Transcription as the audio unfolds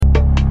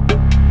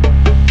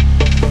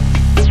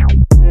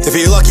If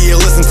you're lucky, you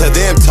listen to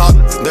them talk.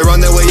 They're on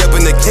their way up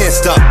and they can't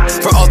stop.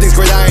 For all things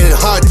gridiron and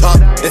hard top,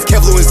 it's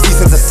Kev Lewinsky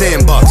since the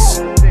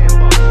Sandbox.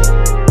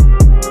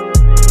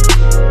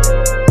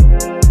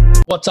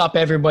 What's up,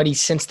 everybody?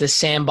 Since the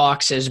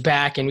Sandbox is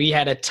back, and we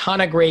had a ton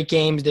of great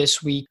games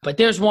this week, but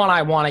there's one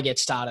I want to get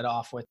started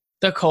off with.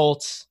 The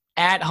Colts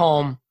at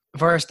home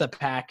versus the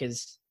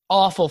Packers.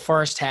 Awful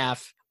first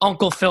half.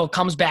 Uncle Phil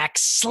comes back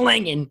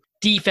slinging.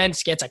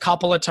 Defense gets a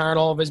couple of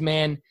turnovers,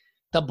 man.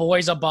 The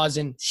boys are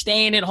buzzing.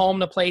 Staying at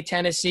home to play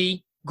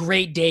Tennessee.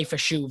 Great day for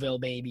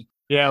Shoeville, baby.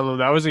 Yeah, Lou,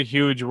 that was a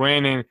huge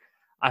win, and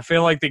I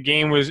feel like the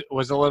game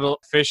was a little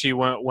fishy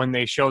when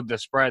they showed the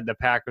spread. The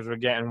Packers were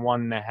getting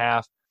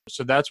 1.5.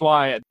 So that's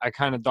why I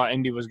kind of thought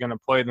Indy was going to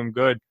play them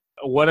good.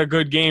 What a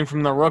good game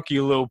from the rookie,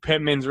 Lou.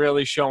 Pittman's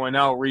really showing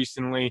out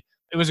recently.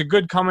 It was a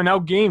good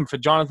coming-out game for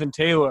Jonathan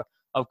Taylor.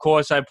 Of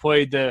course, I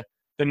played the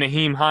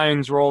Nyheim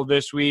Hines role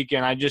this week,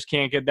 and I just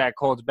can't get that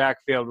Colts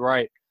backfield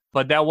right.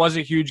 But that was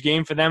a huge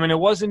game for them, and it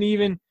wasn't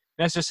even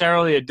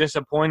necessarily a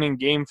disappointing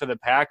game for the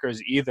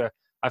Packers either.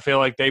 I feel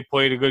like they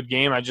played a good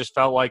game. I just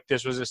felt like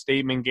this was a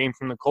statement game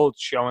from the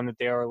Colts showing that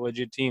they are a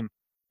legit team.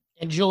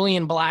 And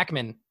Julian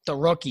Blackmon, the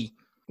rookie,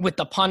 with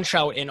the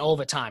punch-out in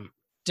overtime.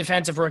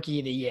 Defensive Rookie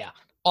of the Year.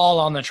 All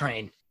on the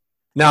train.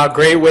 No,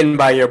 great win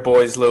by your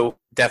boys, Lou.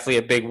 Definitely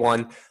a big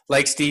one.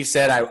 Like Steve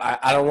said,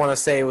 I don't want to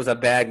say it was a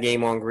bad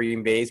game on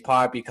Green Bay's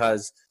part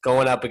because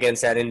going up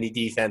against that Indy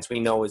defense we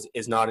know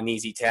is not an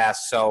easy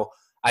task. So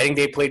I think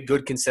they played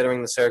good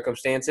considering the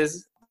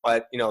circumstances.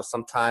 But,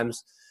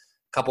 sometimes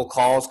a couple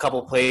calls,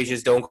 couple plays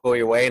just don't go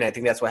your way, and I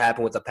think that's what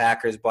happened with the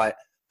Packers. But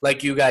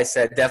like you guys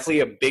said,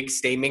 definitely a big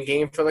statement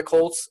game for the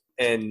Colts.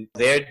 And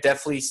they're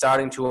definitely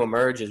starting to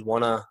emerge as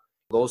one of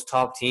those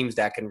top teams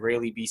that can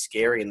really be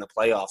scary in the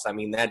playoffs. I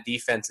mean, that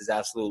defense is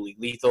absolutely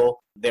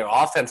lethal. Their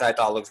offense, I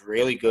thought, looks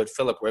really good.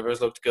 Phillip Rivers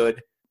looked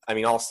good. I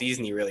mean, all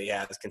season he really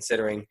has,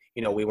 considering,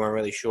 we weren't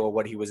really sure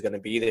what he was going to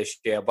be this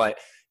year. But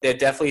they're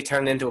definitely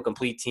turned into a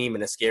complete team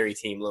and a scary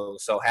team, Lou.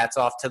 So hats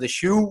off to the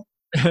shoe.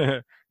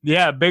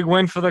 Yeah, big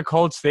win for the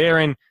Colts there.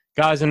 And,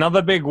 guys,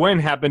 another big win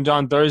happened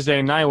on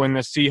Thursday night when the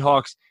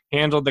Seahawks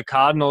handled the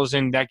Cardinals,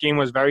 and that game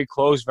was very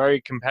close,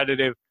 very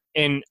competitive.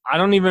 And I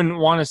don't even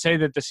want to say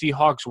that the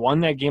Seahawks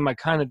won that game. I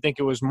kind of think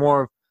it was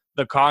more of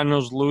the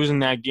Cardinals losing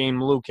that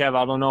game. Luke, Kev,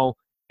 I don't know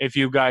if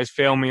you guys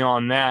fail me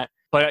on that.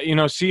 But,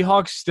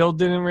 Seahawks still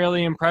didn't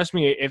really impress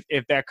me.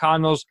 If that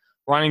Cardinals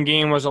running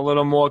game was a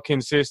little more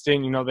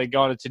consistent, they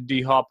got it to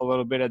D-Hop a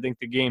little bit, I think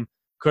the game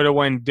could have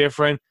went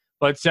different.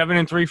 But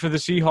 7-3 for the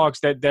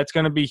Seahawks, that's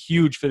going to be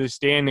huge for the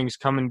standings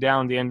coming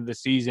down the end of the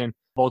season.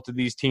 Both of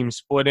these teams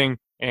splitting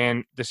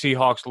and the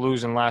Seahawks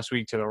losing last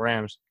week to the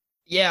Rams.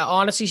 Yeah,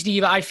 honestly,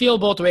 Steve, I feel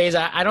both ways.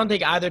 I don't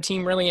think either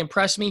team really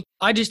impressed me.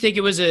 I just think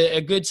it was a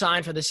good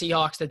sign for the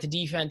Seahawks that the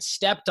defense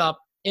stepped up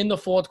in the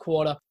fourth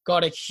quarter,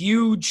 got a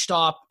huge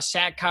stop,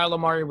 sacked Kyler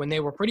Murray when they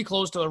were pretty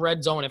close to the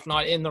red zone, if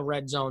not in the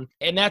red zone.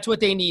 And that's what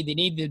they need. They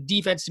need the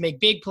defense to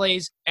make big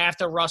plays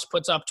after Russ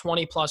puts up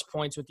 20-plus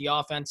points with the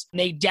offense. And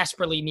they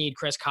desperately need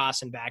Chris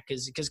Carson back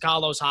because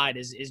Carlos Hyde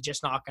is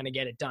just not going to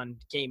get it done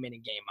game in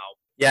and game out.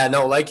 Yeah,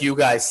 no, like you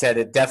guys said,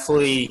 it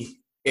definitely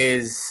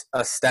is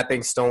a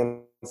stepping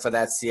stone for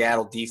that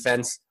Seattle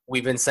defense.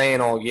 We've been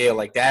saying all year,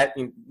 like that,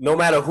 no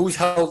matter who's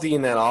healthy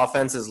in that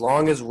offense, as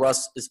long as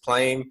Russ is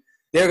playing,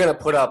 they're going to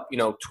put up,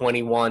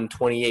 21,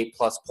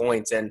 28-plus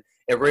points. And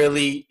it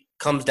really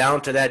comes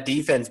down to that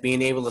defense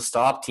being able to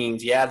stop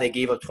teams. Yeah, they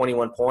gave up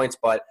 21 points,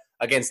 but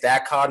against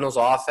that Cardinals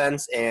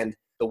offense and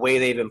the way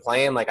they've been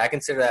playing, I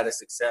consider that a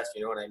success,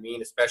 you know what I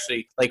mean?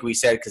 Especially, like we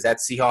said, because that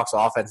Seahawks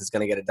offense is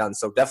going to get it done.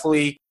 So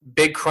definitely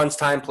big crunch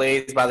time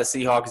plays by the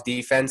Seahawks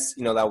defense.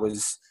 That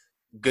was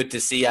good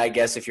to see, I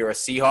guess, if you're a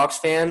Seahawks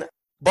fan.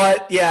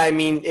 But, yeah, I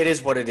mean, it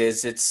is what it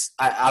is.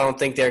 I don't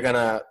think they're going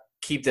to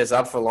keep this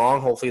up for long.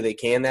 Hopefully they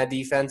can, that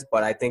defense.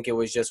 But I think it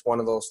was just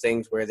one of those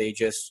things where they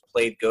just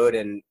played good,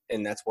 and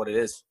that's what it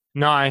is.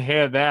 No, I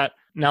hear that.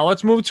 Now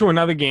let's move to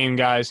another game,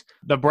 guys.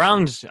 The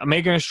Browns are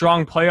making a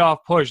strong playoff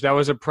push. That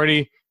was a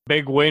pretty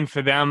big win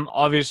for them.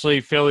 Obviously,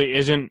 Philly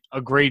isn't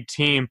a great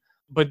team,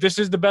 but this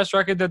is the best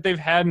record that they've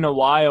had in a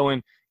while,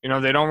 and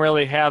they don't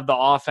really have the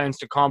offense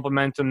to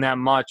complement them that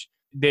much.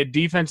 Their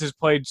defense has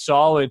played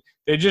solid.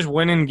 They're just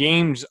winning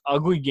games,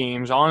 ugly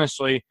games,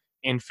 honestly,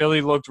 and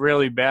Philly looked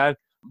really bad.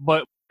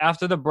 But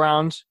after the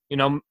Browns,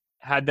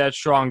 had that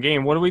strong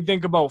game, what do we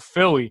think about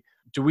Philly?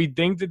 Do we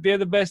think that they're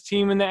the best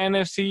team in the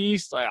NFC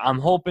East? I'm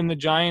hoping the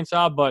Giants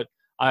are, but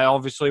I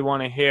obviously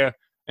want to hear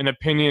an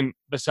opinion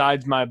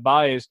besides my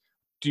bias.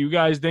 Do you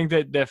guys think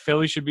that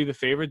Philly should be the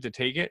favorite to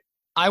take it?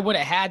 I would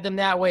have had them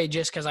that way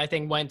just because I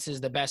think Wentz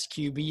is the best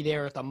QB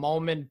there at the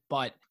moment.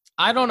 But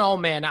I don't know,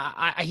 man.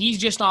 He's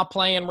just not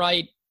playing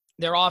right.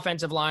 Their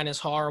offensive line is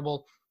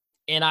horrible.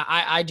 And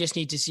I just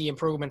need to see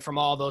improvement from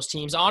all those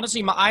teams.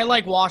 Honestly, I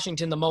like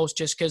Washington the most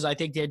just because I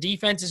think their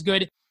defense is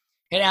good.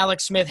 And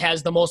Alex Smith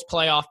has the most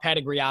playoff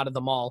pedigree out of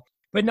them all.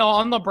 But no,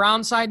 on the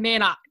Brown side,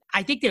 man,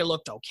 I think they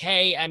looked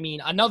okay. I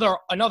mean, another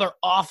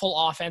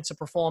awful offensive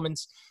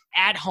performance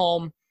at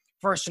home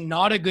versus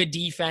not a good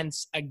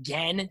defense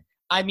again.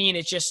 I mean,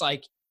 it's just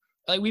like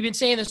Like, we've been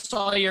saying this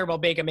all year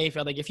about Baker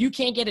Mayfield. Like, if you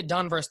can't get it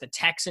done versus the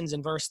Texans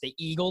and versus the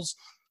Eagles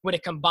with a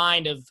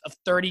combined of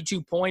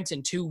 32 points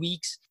in 2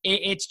 weeks,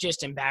 it's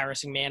just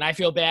embarrassing, man. I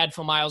feel bad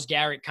for Myles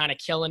Garrett kind of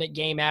killing it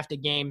game after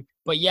game.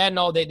 But, yeah,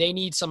 no, they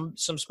need some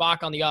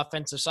spark on the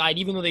offensive side,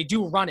 even though they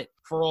do run it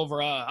for over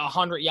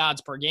 100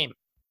 yards per game.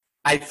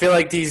 I feel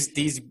like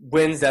these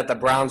wins that the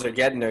Browns are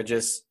getting are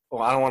just,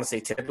 well, I don't want to say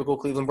typical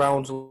Cleveland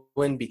Browns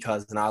win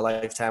because in our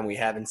lifetime we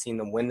haven't seen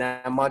them win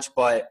that much.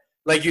 But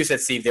like you said,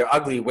 Steve, they're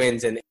ugly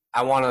wins, and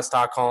I want to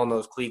start calling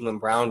those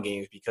Cleveland Brown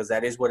games because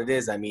that is what it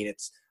is. I mean,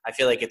 I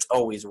feel like it's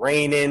always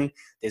raining.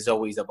 There's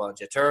always a bunch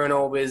of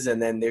turnovers,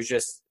 and then there's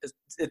just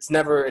it's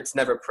never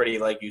pretty,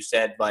 like you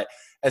said. But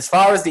as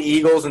far as the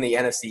Eagles and the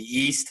NFC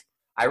East,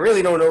 I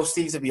really don't know,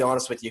 Steve, to be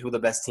honest with you, who the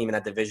best team in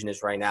that division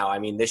is right now. I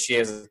mean, this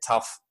year is a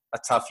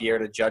tough year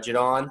to judge it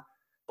on.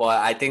 But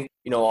I think,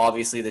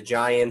 obviously the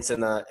Giants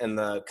and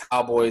the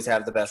Cowboys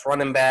have the best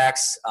running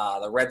backs.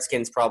 The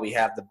Redskins probably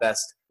have the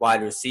best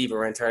wide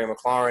receiver in Terry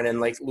McLaurin.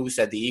 And like Lou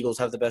said, the Eagles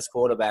have the best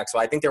quarterback. So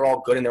I think they're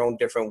all good in their own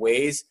different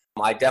ways.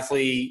 I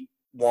definitely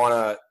want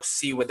to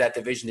see what that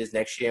division is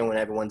next year when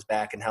everyone's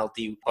back and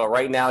healthy. But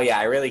right now, yeah,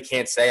 I really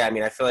can't say. I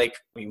mean, I feel like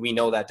we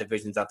know that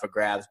division's up for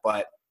grabs,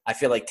 but I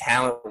feel like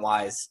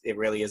talent-wise, it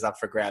really is up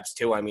for grabs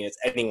too. I mean, it's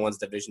anyone's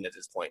division at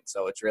this point,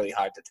 so it's really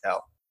hard to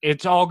tell.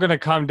 It's all going to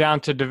come down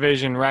to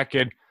division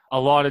record. A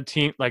lot of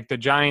teams, like the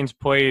Giants,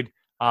 played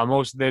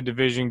most of their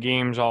division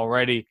games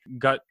already.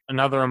 Got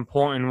another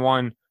important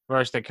one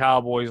versus the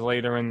Cowboys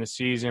later in the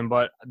season,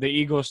 but the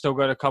Eagles still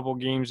got a couple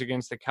games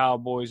against the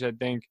Cowboys, I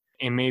think,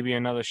 and maybe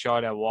another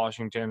shot at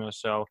Washington or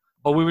so.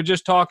 But we were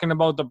just talking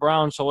about the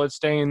Browns, so let's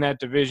stay in that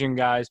division,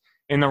 guys.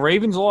 And the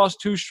Ravens lost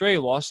 2 straight,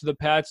 lost to the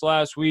Pats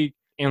last week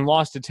and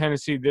lost to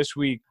Tennessee this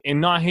week. And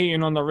not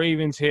hating on the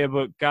Ravens here,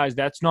 but guys,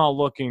 that's not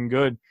looking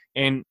good.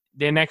 And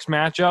their next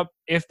matchup,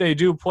 if they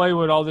do play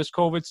with all this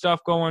COVID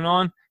stuff going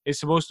on, is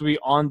supposed to be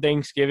on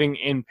Thanksgiving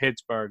in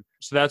Pittsburgh.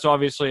 So that's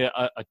obviously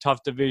a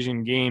tough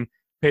division game.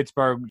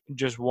 Pittsburgh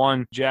just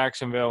won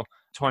Jacksonville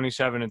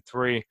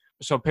 27-3.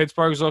 So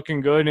Pittsburgh's looking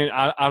good, and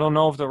I don't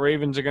know if the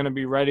Ravens are going to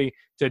be ready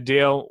to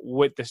deal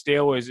with the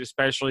Steelers,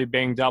 especially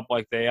banged up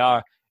like they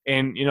are.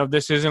 And,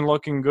 this isn't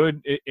looking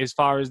good as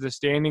far as the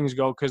standings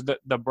go because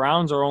the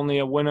Browns are only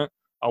a win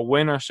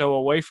or so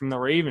away from the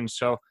Ravens.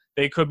 So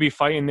they could be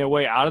fighting their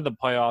way out of the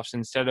playoffs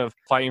instead of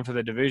fighting for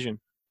the division.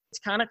 It's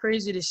kind of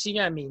crazy to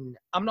see. I mean,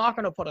 I'm not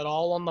going to put it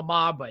all on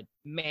Lamar, but,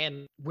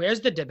 man, where's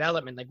the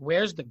development? Like,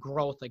 where's the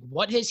growth? Like,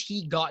 what has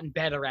he gotten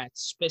better at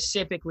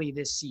specifically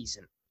this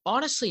season?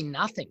 Honestly,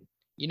 nothing.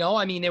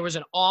 I mean, there was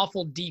an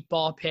awful deep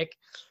ball pick,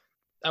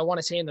 I want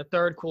to say, in the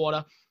third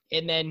quarter.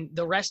 And then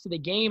the rest of the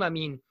game, I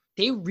mean,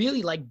 they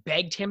really,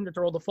 begged him to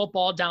throw the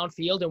football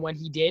downfield. And when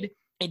he did,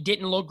 it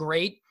didn't look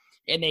great.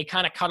 And they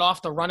kind of cut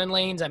off the running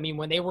lanes. I mean,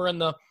 when they were in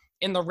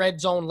the red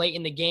zone late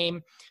in the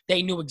game,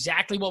 they knew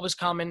exactly what was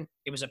coming.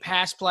 It was a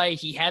pass play.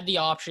 He had the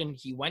option.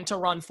 He went to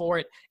run for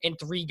it, and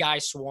 3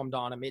 guys swarmed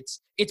on him.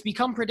 It's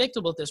become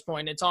predictable at this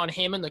point. It's on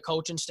him and the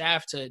coaching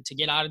staff to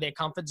get out of their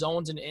comfort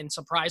zones and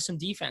surprise some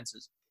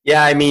defenses.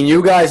 Yeah, I mean,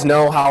 you guys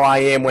know how I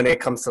am when it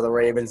comes to the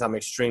Ravens. I'm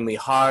extremely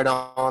hard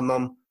on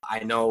them. I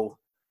know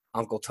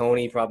Uncle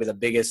Tony, probably the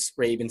biggest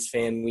Ravens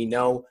fan we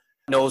know,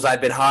 knows I've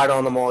been hard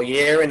on them all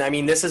year. And, I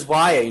mean, this is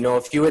why,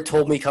 if you had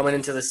told me coming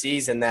into the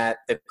season that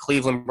the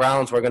Cleveland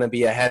Browns were going to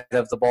be ahead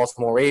of the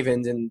Baltimore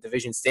Ravens in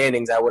division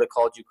standings, I would have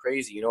called you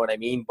crazy. You know what I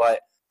mean?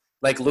 But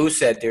like Lou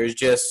said, there's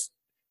just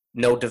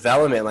no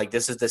development. Like,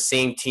 this is the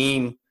same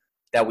team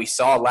that we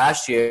saw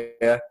last year,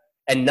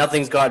 and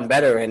nothing's gotten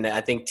better. And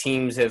I think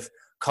teams have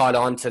caught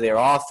on to their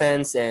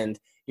offense, and,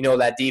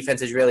 that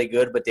defense is really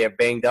good, but they're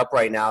banged up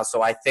right now.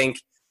 So I think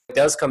it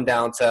does come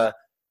down to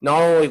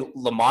not only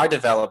Lamar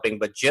developing,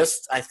 but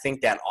just I think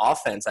that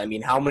offense. I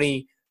mean, how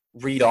many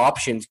read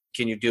options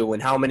can you do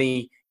and how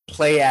many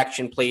play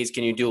action plays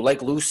can you do?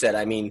 Like Lou said,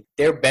 I mean,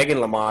 they're begging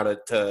Lamar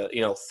to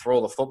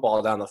throw the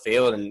football down the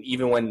field, and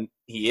even when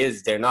he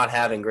is, they're not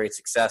having great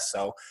success.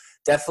 So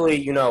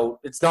definitely,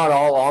 it's not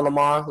all on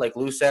Lamar, like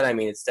Lou said. I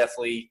mean, it's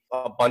definitely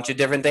a bunch of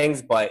different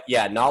things. But,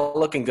 yeah, not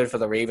looking good for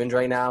the Ravens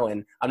right now.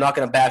 And I'm not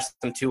going to bash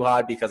them too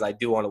hard because I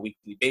do on a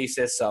weekly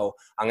basis. So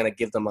I'm going to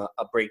give them a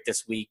break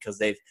this week because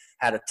they've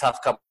had a tough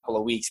couple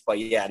of weeks. But,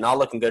 yeah, not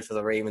looking good for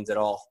the Ravens at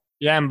all.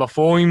 Yeah, and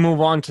before we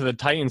move on to the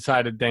Titans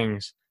side of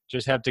things,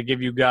 just have to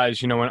give you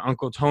guys, an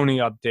Uncle Tony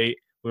update.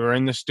 We were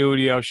in the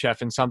studio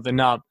chefing something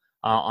up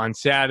on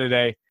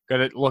Saturday. Got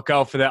to look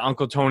out for that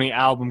Uncle Tony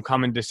album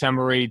coming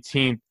December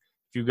 18th.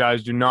 If you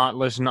guys do not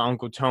listen to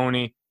Uncle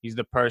Tony, he's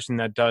the person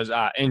that does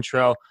our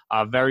intro,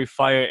 our very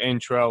fire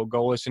intro.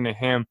 Go listen to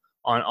him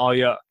on all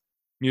your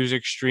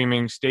music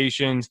streaming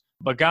stations.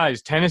 But,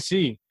 guys,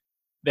 Tennessee,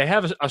 they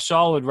have a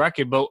solid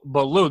record. But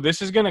Lou,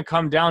 this is going to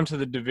come down to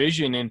the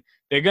division, and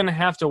they're going to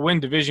have to win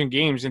division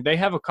games. And they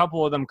have a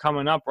couple of them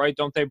coming up, right?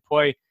 Don't they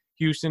play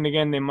Houston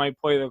again? They might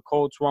play the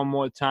Colts one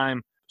more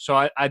time. So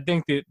I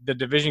think the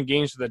division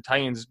games for the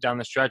Titans down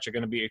the stretch are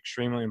going to be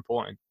extremely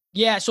important.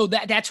 Yeah, so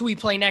that's who we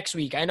play next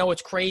week. I know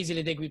it's crazy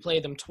to think we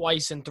play them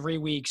twice in 3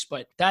 weeks,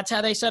 but that's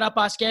how they set up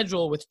our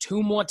schedule with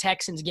 2 more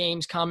Texans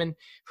games coming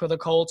for the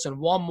Colts and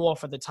 1 more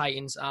for the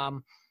Titans.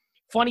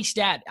 Funny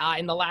stat,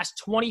 in the last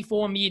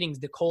 24 meetings,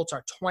 the Colts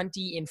are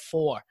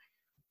 20-4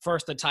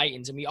 versus the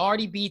Titans, and we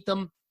already beat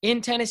them in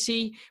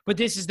Tennessee, but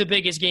this is the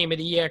biggest game of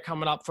the year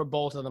coming up for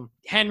both of them.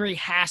 Henry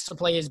has to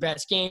play his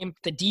best game.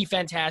 The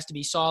defense has to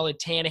be solid.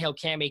 Tannehill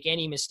can't make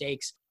any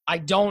mistakes. I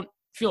don't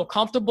feel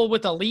comfortable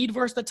with a lead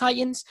versus the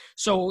Titans,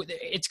 so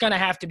it's going to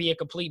have to be a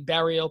complete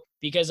burial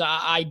because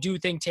I do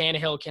think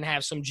Tannehill can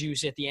have some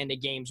juice at the end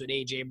of games with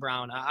A.J.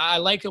 Brown. I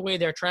like the way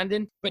they're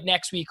trending, but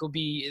next week will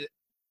be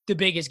the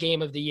biggest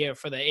game of the year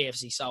for the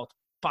AFC South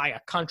by a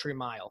country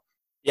mile.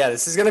 Yeah,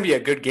 this is going to be a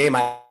good game.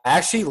 I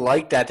actually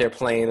like that they're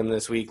playing them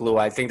this week, Lou.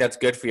 I think that's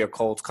good for your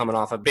Colts coming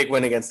off a big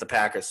win against the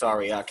Packers.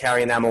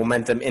 Carrying that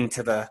momentum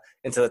into the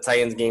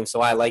Titans game.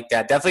 So I like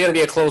that. Definitely going to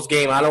be a close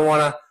game. I don't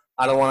want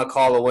to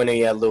call a winner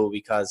yet, Lou,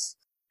 because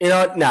I'm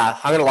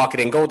going to lock it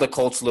in. Go with the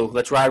Colts, Lou.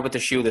 Let's ride with the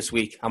shoe this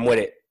week. I'm with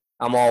it.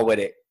 I'm all with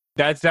it.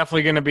 That's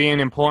definitely going to be an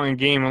important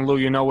game, and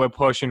Lou, we're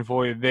pushing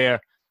for you there.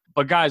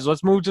 But guys,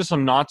 let's move to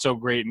some not so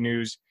great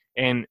news.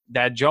 And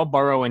that Joe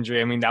Burrow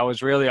injury, that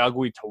was really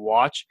ugly to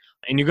watch.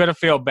 And you got to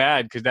feel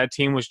bad because that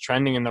team was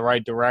trending in the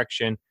right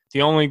direction.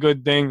 The only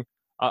good thing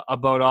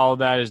about all of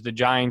that is the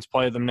Giants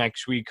play them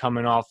next week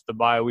coming off the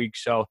bye week.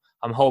 So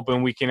I'm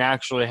hoping we can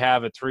actually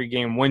have a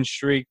 3-game win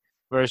streak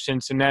versus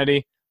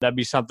Cincinnati. That'd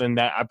be something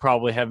that I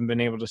probably haven't been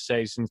able to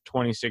say since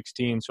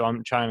 2016. So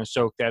I'm trying to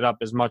soak that up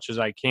as much as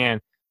I can.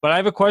 But I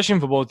have a question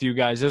for both of you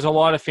guys. There's a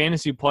lot of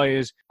fantasy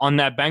players on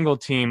that Bengal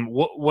team.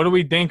 What do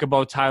we think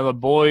about Tyler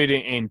Boyd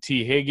and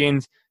T.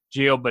 Higgins,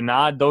 Gio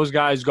Bernard, those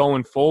guys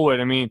going forward?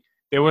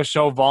 They were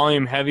so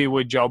volume heavy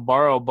with Joe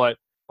Burrow, but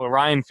with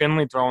Ryan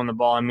Finley throwing the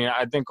ball,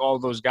 I think all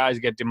those guys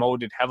get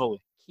demoted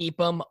heavily. Keep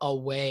them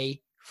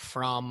away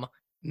from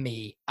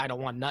me. I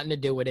don't want nothing to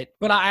do with it.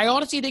 But I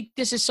honestly think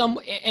this is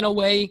in a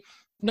way,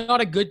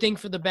 not a good thing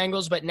for the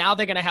Bengals, but now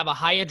they're going to have a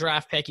higher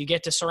draft pick. You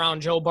get to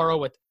surround Joe Burrow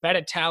with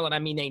better talent.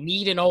 They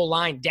need an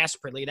O-line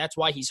desperately. That's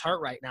why he's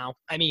hurt right now.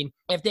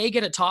 If they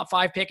get a top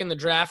 5 pick in the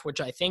draft,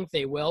 which I think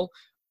they will,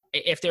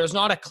 if there's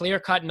not a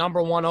clear-cut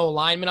number 1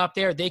 O-lineman up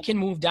there, they can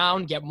move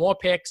down, get more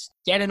picks,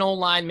 get an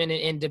O-lineman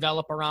and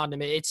develop around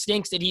him. It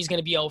stinks that he's going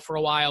to be out for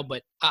a while,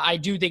 but I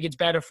do think it's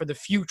better for the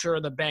future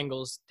of the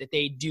Bengals that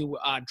they do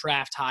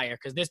draft higher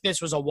because this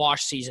was a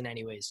wash season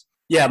anyways.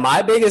 Yeah,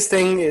 my biggest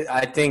thing,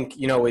 I think,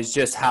 is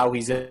just how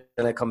he's going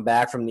to come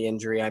back from the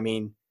injury.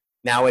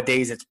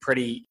 Nowadays it's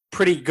pretty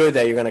good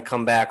that you're going to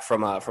come back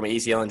from an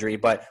ACL injury,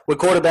 but with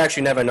quarterbacks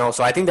you never know.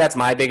 So I think that's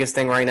my biggest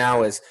thing right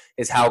now is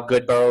how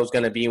good Burrow's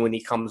going to be when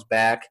he comes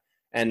back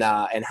and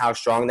how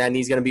strong that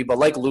knee's going to be. But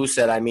like Lou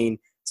said, it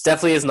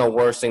definitely isn't the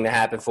worst thing to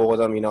happen for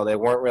them. They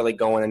weren't really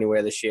going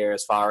anywhere this year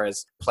as far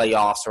as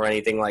playoffs or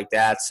anything like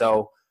that.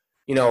 So,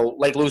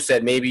 like Lou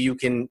said, maybe you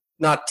can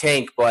not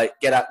tank, but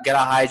get a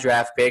high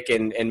draft pick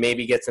and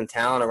maybe get some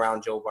talent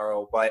around Joe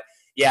Burrow. But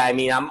yeah,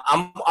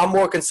 I'm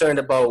more concerned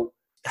about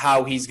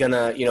how he's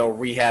gonna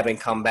rehab and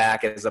come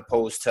back as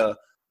opposed to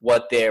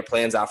what their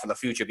plans are for the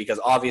future, because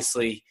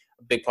obviously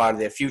a big part of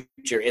their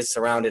future is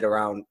surrounded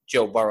around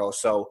Joe Burrow.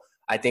 So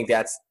I think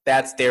that's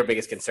their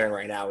biggest concern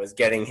right now is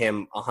getting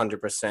him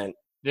 100%.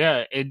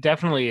 Yeah, it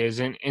definitely is.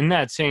 And in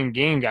that same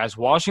game, guys,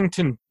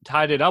 Washington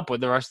tied it up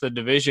with the rest of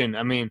the division.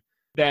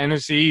 The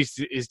NFC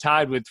East is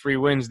tied with 3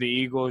 wins. The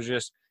Eagles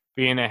just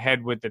being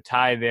ahead with the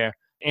tie there.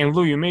 And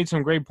Lou, you made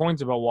some great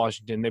points about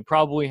Washington. They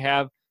probably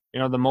have,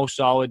 the most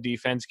solid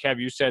defense.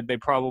 Kev, you said they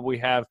probably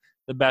have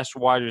the best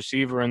wide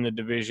receiver in the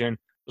division.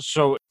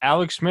 So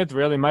Alex Smith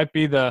really might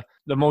be the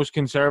most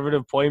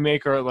conservative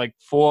playmaker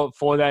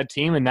for that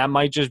team, and that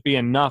might just be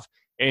enough.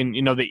 And,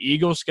 the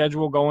Eagles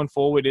schedule going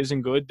forward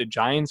isn't good. The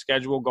Giants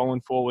schedule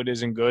going forward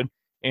isn't good.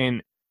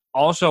 And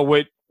also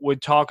with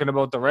talking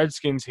about the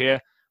Redskins here,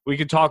 we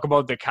could talk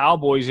about the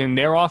Cowboys, and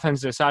their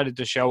offense decided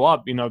to show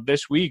up,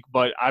 this week.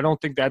 But I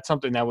don't think that's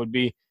something that would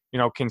be,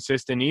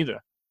 consistent either.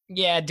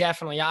 Yeah,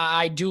 definitely.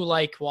 I do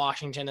like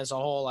Washington as a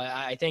whole.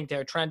 I think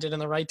they're trending in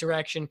the right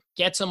direction.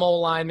 Get some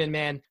old linemen,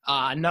 man.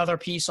 Another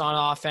piece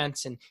on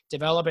offense and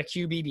develop a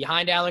QB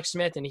behind Alex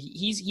Smith. And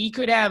he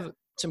could have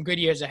some good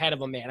years ahead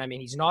of him, man.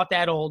 He's not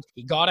that old.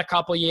 He got a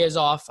couple years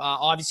off,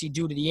 obviously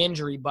due to the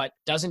injury, but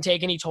doesn't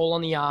take any toll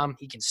on the arm.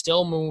 He can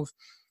still move.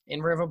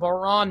 And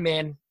Riverboat Ron,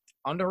 man,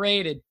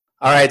 underrated.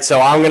 All right, so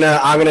I'm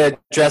gonna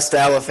address the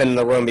elephant in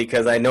the room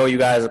because I know you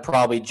guys are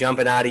probably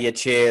jumping out of your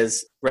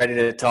chairs ready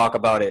to talk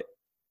about it.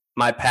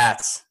 My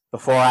Pats.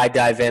 Before I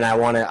dive in, I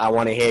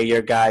wanna hear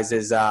your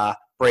guys'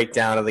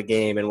 breakdown of the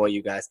game and what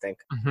you guys think.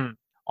 Mm-hmm.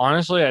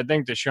 Honestly, I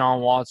think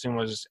Deshaun Watson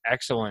was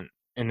excellent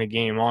in the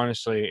game,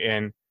 honestly,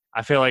 and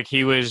I feel like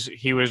he was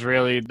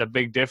really the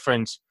big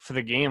difference for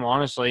the game,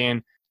 honestly.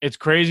 And it's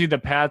crazy the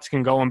Pats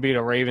can go and beat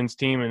a Ravens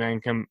team and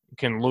then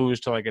can lose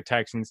to a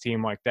Texans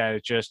team like that.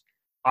 It's just,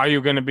 are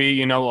you going to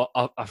be,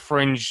 a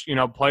fringe,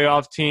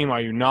 playoff team?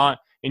 Are you not?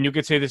 And you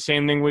could say the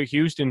same thing with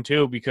Houston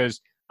too,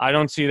 because I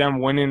don't see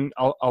them winning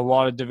a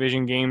lot of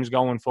division games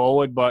going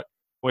forward. But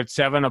with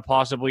 7 or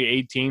possibly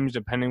 8 teams,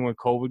 depending with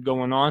COVID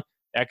going on,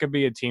 that could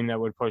be a team that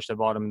would push the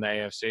bottom of the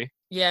AFC.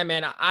 Yeah,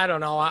 man, I don't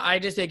know. I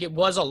just think it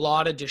was a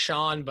lot of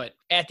Deshaun, but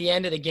at the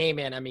end of the game,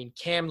 man, I mean,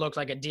 Cam looked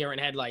like a deer in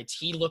headlights.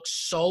 He looked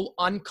so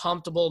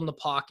uncomfortable in the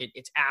pocket.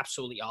 It's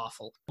absolutely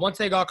awful. Once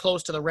they got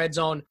close to the red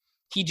zone,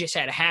 he just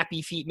had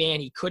happy feet, man.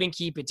 He couldn't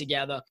keep it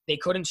together. They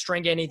couldn't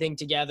string anything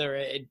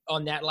together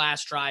on that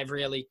last drive,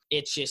 really.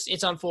 It's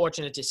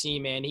unfortunate to see,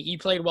 man. He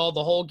played well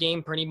the whole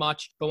game pretty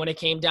much, but when it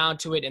came down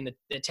to it and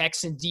the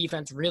Texans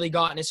defense really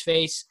got in his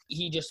face,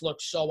 he just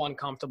looked so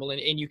uncomfortable,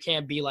 and you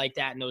can't be like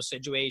that in those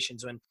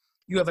situations when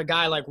you have a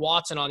guy like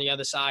Watson on the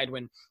other side.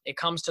 When it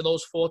comes to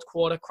those fourth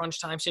quarter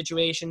crunch time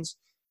situations,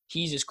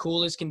 he's as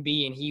cool as can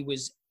be, and he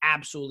was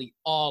absolutely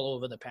all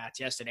over the Pats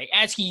yesterday,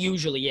 as he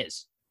usually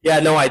is. Yeah,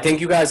 no, I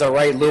think you guys are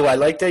right, Lou. I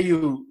like that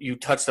you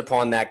touched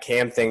upon that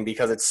Cam thing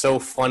because it's so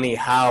funny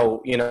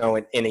how, in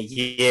a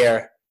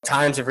year,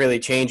 times have really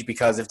changed,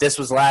 because if this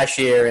was last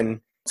year and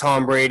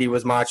Tom Brady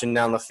was marching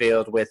down the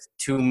field with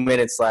 2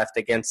 minutes left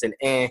against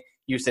an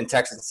Houston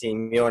Texans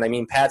team, you know what I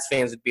mean? Pats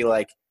fans would be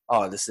like,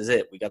 oh, this is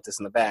it. We got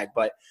this in the bag.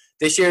 But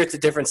this year it's a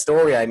different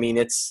story. I mean,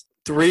 it's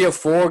 3 or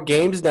 4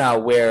 games now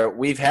where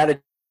we've had a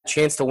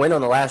chance to win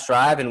on the last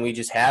drive, and we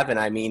just haven't.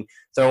 I mean,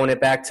 throwing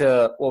it back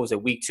to,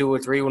 week 2 or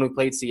 3 when we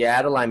played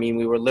Seattle, I mean,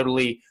 we were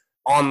literally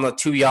on the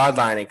 2-yard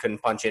line and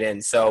couldn't punch it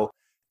in. So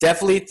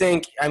definitely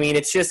think, I mean,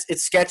 it's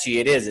sketchy.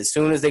 It is. As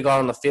soon as they got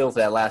on the field for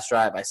that last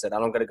drive, I said, I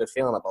don't get a good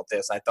feeling about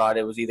this. I thought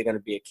it was either going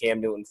to be a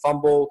Cam Newton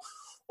fumble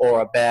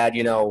or a bad,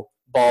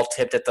 ball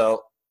tipped at the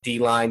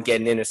D-line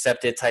getting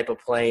intercepted type of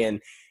play.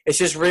 And it's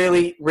just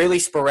really, really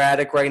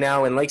sporadic right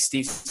now. And like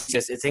Steve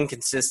says, it's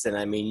inconsistent.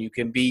 I mean, you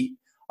can beat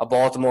a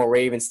Baltimore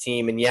Ravens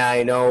team. And, yeah,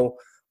 I know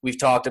we've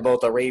talked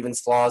about the Ravens'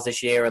 flaws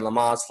this year and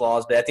Lamar's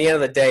flaws. But at the end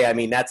of the day, I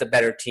mean, that's a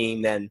better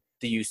team than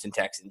the Houston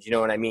Texans. You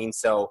know what I mean?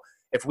 So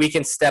if we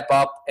can step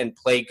up and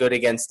play good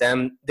against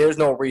them, there's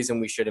no reason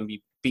we shouldn't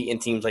be beating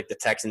teams like the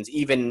Texans,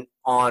 even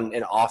on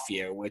an off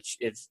year, which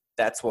if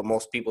that's what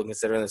most people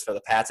consider this for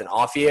the Pats, an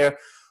off year,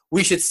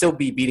 we should still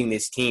be beating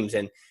these teams.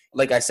 And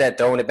like I said,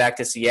 throwing it back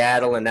to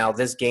Seattle and now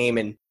this game,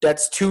 and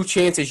that's 2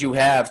 chances you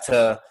have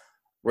to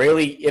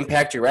really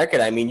impact your record.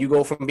 I mean, you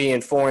go from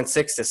being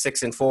 4-6 to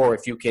 6-4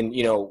 if you can,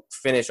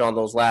 finish on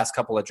those last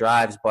couple of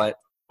drives. But,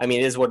 I mean,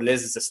 it is what it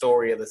is. It's the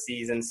story of the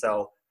season,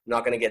 so I'm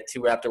not going to get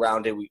too wrapped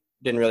around it. We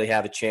didn't really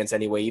have a chance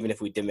anyway. Even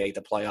if we did make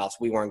the playoffs,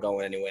 we weren't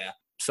going anywhere.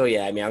 So,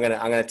 yeah, I mean, I'm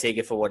gonna take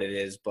it for what it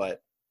is,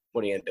 but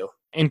what are you going to do?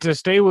 And to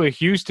stay with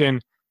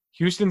Houston,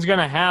 Houston's going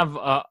to have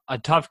a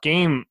tough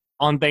game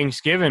on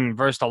Thanksgiving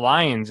versus the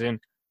Lions, and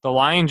the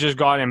Lions just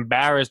got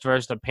embarrassed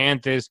versus the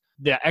Panthers.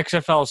 The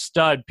XFL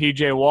stud,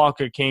 P.J.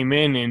 Walker, came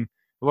in and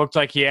looked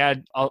like he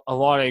had a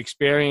lot of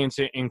experience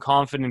and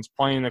confidence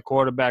playing the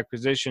quarterback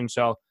position.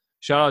 So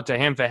shout out to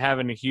him for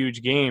having a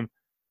huge game.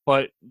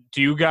 But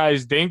do you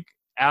guys think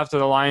after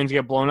the Lions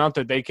get blown out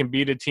that they can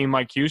beat a team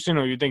like Houston,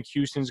 or you think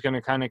Houston's going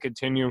to kind of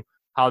continue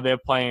how they're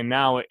playing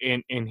now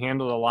and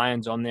handle the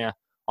Lions on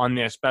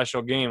their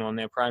special game, on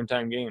their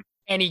primetime game?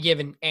 Any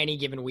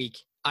given week.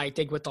 I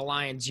think with the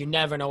Lions, you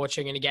never know what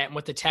you're going to get. And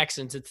with the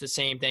Texans, it's the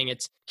same thing.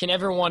 It's, can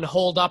everyone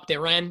hold up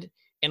their end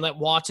and let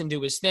Watson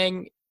do his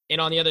thing? And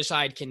on the other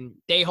side, can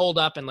they hold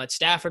up and let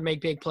Stafford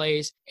make big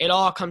plays? It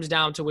all comes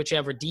down to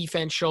whichever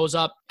defense shows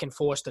up can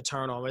force the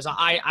turnovers.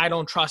 I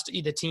don't trust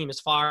either team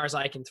as far as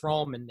I can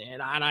throw them,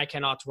 and I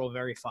cannot throw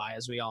very far,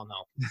 as we all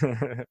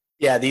know.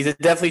 Yeah, these are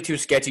definitely 2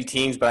 sketchy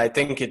teams, but I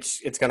think it's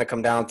going to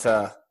come down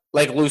to,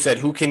 like Lou said,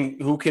 who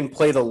can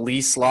play the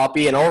least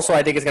sloppy. And also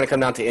I think it's going to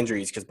come down to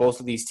injuries, because both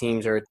of these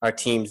teams are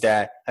teams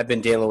that have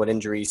been dealing with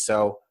injuries.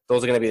 So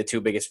those are going to be the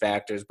 2 biggest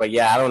factors. But,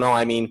 yeah, I don't know.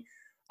 I mean,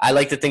 I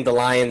like to think the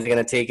Lions are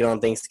going to take it on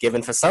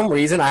Thanksgiving. For some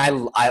reason,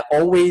 I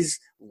always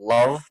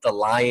love the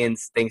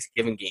Lions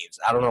Thanksgiving games.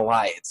 I don't know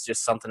why. It's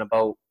just something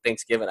about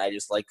Thanksgiving. I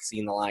just like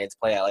seeing the Lions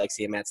play. I like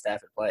seeing Matt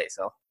Stafford play.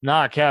 So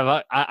Nah,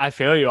 Kev, I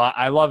feel you.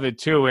 I love it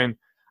too. And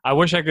I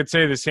wish I could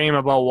say the same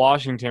about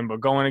Washington, but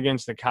going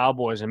against the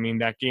Cowboys, I mean,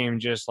 that game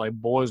just like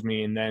bores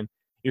me. And then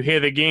you hear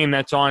the game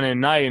that's on at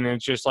night, and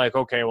it's just like,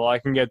 okay, well, I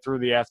can get through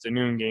the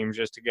afternoon games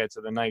just to get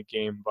to the night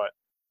game, but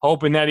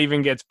hoping that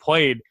even gets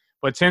played.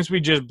 But since we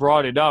just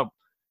brought it up,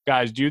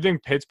 guys, do you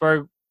think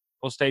Pittsburgh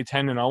will stay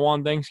 10-0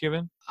 on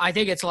Thanksgiving? I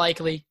think it's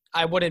likely.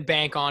 I wouldn't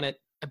bank on it,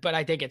 but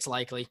I think it's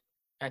likely.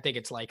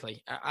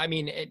 I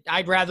mean,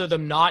 I'd rather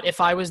them not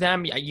if I was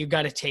them. You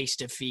got to taste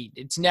defeat.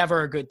 It's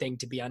never a good thing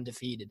to be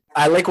undefeated.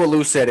 I like what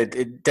Lou said.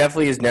 It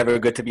definitely is never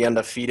good to be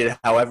undefeated.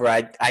 However,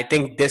 I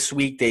think this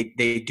week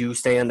they do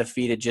stay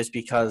undefeated just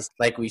because,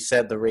 like we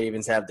said, the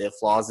Ravens have their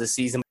flaws this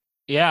season.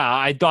 Yeah,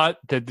 I thought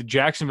that the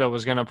Jacksonville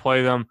was going to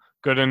play them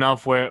good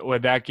enough where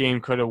that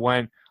game could have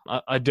went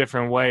a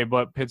different way,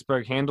 but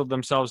Pittsburgh handled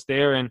themselves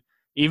there. And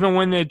even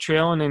when they're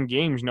trailing in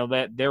games,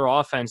 that their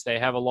offense, they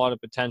have a lot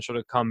of potential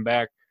to come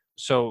back.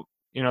 So,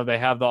 they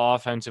have the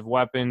offensive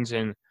weapons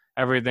and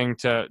everything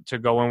to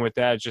go in with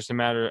that. It's just a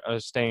matter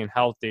of staying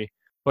healthy.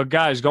 But,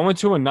 guys, going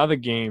to another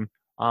game,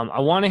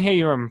 I want to hear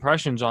your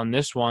impressions on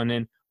this one.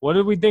 And what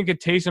did we think of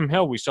Taysom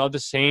Hill? We saw the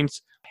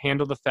Saints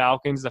handle the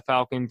Falcons. The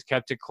Falcons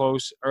kept it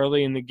close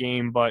early in the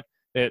game, but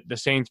the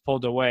Saints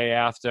pulled away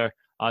after.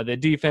 The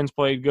defense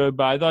played good,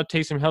 but I thought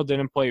Taysom Hill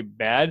didn't play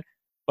bad.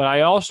 But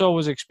I also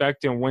was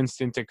expecting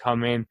Winston to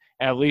come in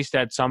at least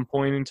at some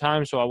point in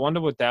time, so I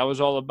wonder what that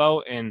was all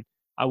about, and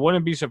I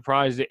wouldn't be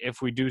surprised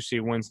if we do see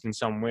Winston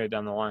somewhere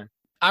down the line.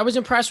 I was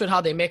impressed with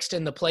how they mixed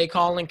in the play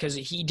calling because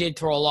he did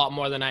throw a lot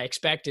more than I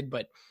expected.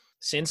 But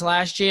since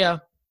last year,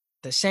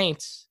 the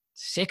Saints,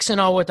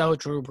 6-0 without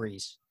Drew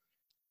Brees.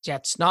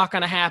 That's not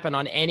going to happen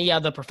on any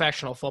other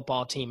professional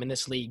football team in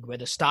this league where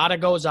the starter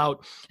goes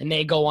out and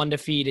they go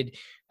undefeated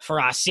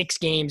for 6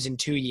 games in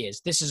 2 years.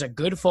 This is a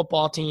good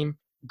football team,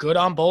 good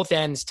on both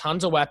ends,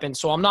 tons of weapons.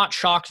 So I'm not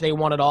shocked they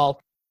won it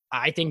all.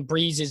 I think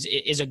Brees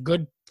is a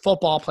good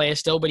football player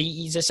still, but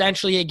he's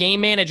essentially a game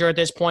manager at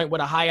this point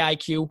with a high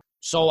IQ.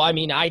 So, I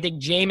mean, I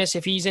think Jameis,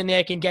 if he's in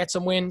there, can get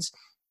some wins.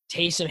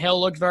 Taysom Hill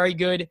looked very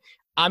good.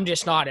 I'm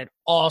just not at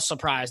all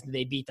surprised that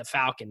they beat the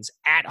Falcons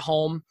at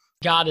home,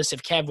 regardless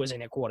if Kev was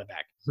in at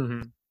quarterback.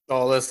 Mm-hmm.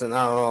 Oh, listen,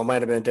 I don't know. It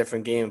might have been a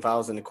different game if I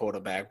was in the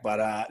quarterback.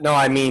 But, no,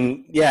 I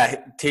mean,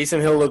 yeah, Taysom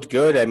Hill looked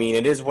good. I mean,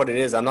 it is what it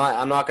is. I'm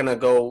not going to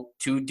go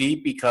too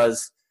deep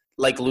because,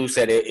 like Lou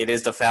said, it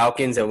is the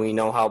Falcons, and we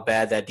know how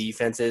bad that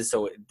defense is,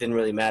 so it didn't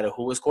really matter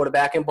who was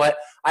quarterbacking. But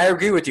I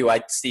agree with you,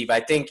 Steve. I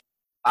think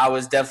I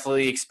was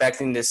definitely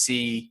expecting to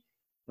see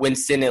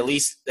Winston at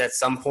least at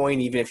some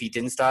point, even if he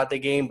didn't start the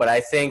game. But I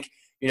think,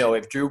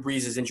 if Drew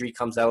Brees' injury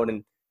comes out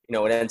and,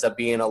 it ends up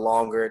being a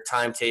longer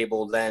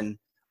timetable than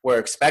we're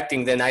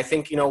expecting, then I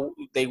think,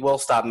 they will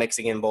stop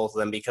mixing in both of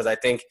them because I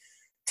think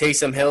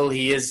Taysom Hill,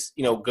 he is,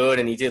 good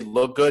and he did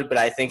look good, but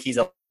I think he's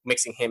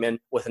mixing him in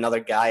with another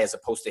guy as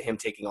opposed to him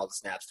taking all the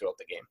snaps throughout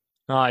the game.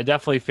 No, I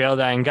definitely feel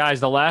that. And, guys,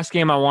 the last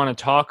game I want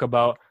to talk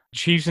about,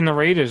 Chiefs and the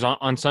Raiders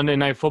on Sunday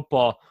Night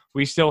Football.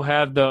 We still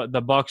have the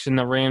Bucs and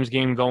the Rams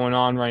game going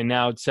on right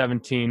now. It's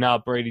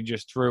 17-up. Brady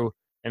just threw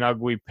an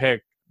ugly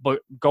pick.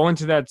 But going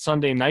to that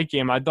Sunday night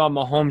game, I thought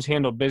Mahomes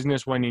handled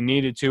business when he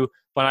needed to.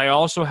 But I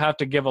also have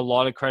to give a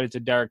lot of credit to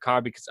Derek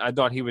Carr because I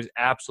thought he was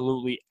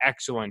absolutely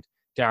excellent.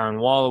 Darren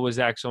Waller was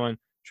excellent.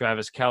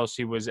 Travis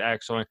Kelce was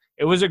excellent.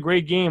 It was a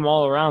great game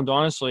all around,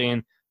 honestly.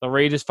 And the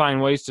Raiders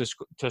find ways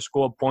to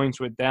score points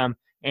with them.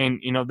 And,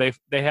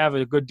 they have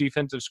a good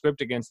defensive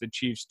script against the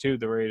Chiefs too,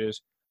 the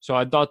Raiders. So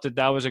I thought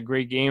that was a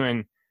great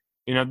game.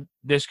 And,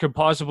 this could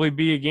possibly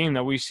be a game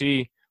that we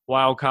see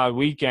wild card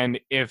weekend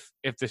if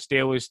the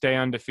Steelers stay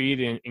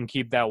undefeated and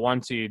keep that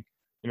 1 seed.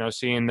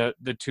 Seeing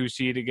the 2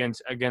 seed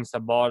against the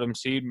bottom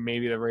seed,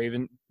 maybe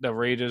the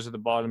Raiders are the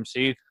bottom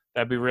seed.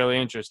 That'd be really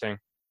interesting.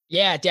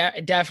 Yeah,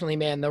 definitely,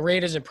 man. The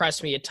Raiders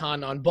impressed me a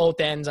ton on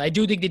both ends. I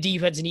do think the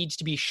defense needs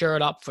to be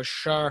shored up for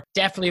sure.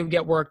 Definitely will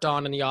get worked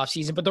on in the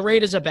offseason. But the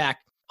Raiders are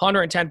back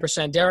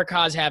 110%. Derek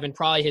Carr's having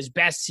probably his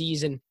best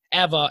season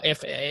ever,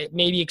 if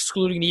maybe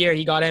excluding the year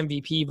he got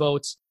MVP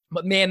votes.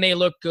 But, man, they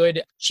look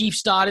good. Chiefs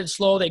started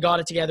slow. They got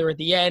it together at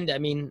the end. I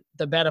mean,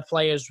 the better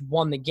players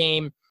won the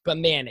game. But,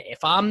 man, if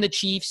I'm the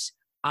Chiefs,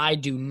 I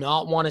do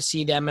not want to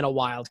see them in a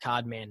wild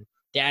card, man.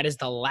 That is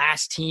the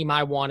last team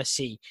I want to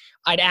see.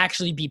 I'd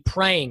actually be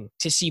praying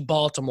to see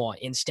Baltimore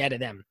instead of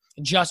them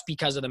just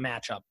because of the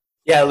matchup.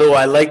 Yeah, Lou,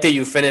 I like that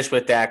you finished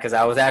with that because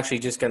I was actually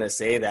just going to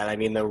say that. I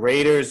mean, the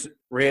Raiders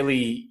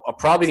really are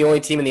probably the only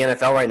team in the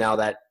NFL right now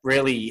that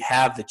really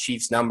have the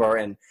Chiefs number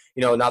and,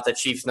 not the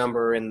Chiefs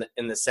number in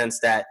the sense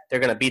that they're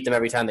going to beat them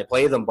every time they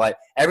play them, but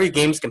every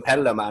game's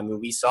competitive. I mean,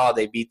 we saw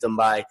they beat them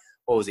by,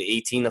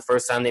 18 the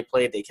first time they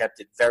played. They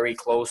kept it very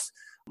close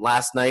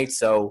last night.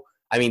 So,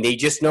 I mean, they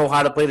just know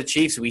how to play the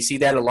Chiefs. We see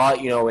that a lot,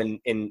 in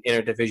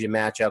interdivision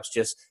matchups,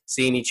 just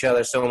seeing each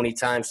other so many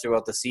times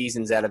throughout the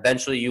seasons that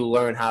eventually you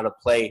learn how to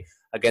play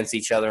against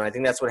each other. And I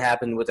think that's what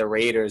happened with the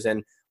Raiders.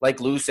 And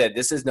like Lou said,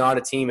 this is not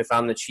a team, if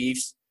I'm the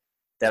Chiefs,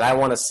 that I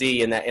want to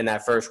see in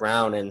that first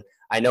round. And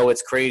I know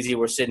it's crazy.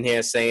 We're sitting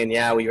here saying,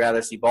 yeah, we'd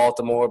rather see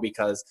Baltimore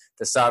because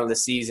the start of the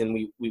season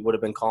we would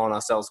have been calling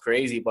ourselves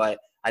crazy. But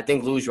I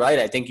think Lou's right.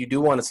 I think you do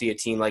want to see a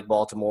team like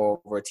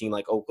Baltimore over a team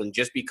like Oakland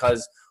just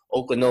because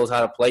Oakland knows how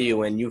to play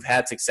you, and you've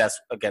had success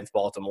against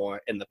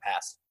Baltimore in the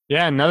past.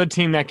 Yeah, another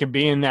team that could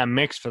be in that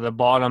mix for the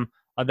bottom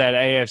of that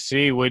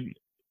AFC would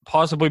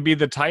possibly be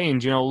the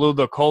Titans. Lou,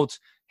 the Colts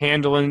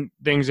handling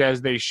things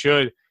as they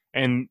should,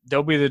 and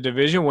they'll be the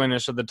division winner.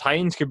 So the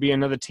Titans could be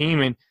another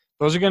team, and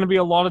those are going to be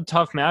a lot of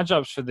tough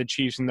matchups for the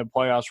Chiefs in the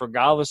playoffs,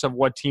 regardless of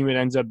what team it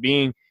ends up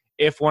being.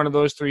 If one of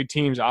those 3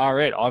 teams are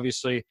it,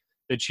 obviously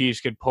the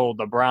Chiefs could pull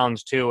the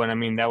Browns too, and I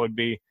mean that would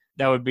be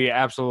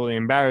absolutely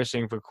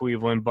embarrassing for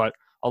Cleveland, but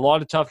a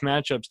lot of tough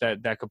matchups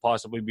that could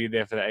possibly be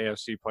there for the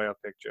AFC playoff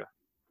picture.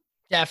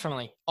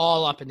 Definitely.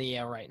 All up in the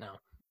air right now.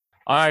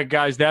 All right,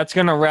 guys, that's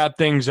going to wrap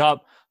things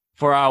up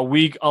for our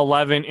Week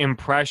 11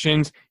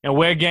 impressions. And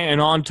we're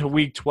getting on to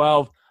Week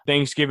 12,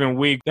 Thanksgiving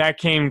week. That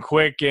came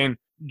quick, and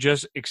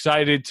just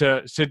excited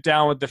to sit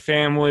down with the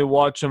family,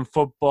 watch some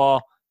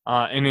football,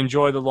 and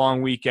enjoy the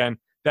long weekend.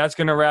 That's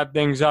going to wrap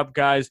things up,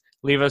 guys.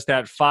 Leave us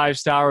that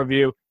 5-star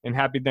review, and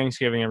happy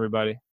Thanksgiving, everybody.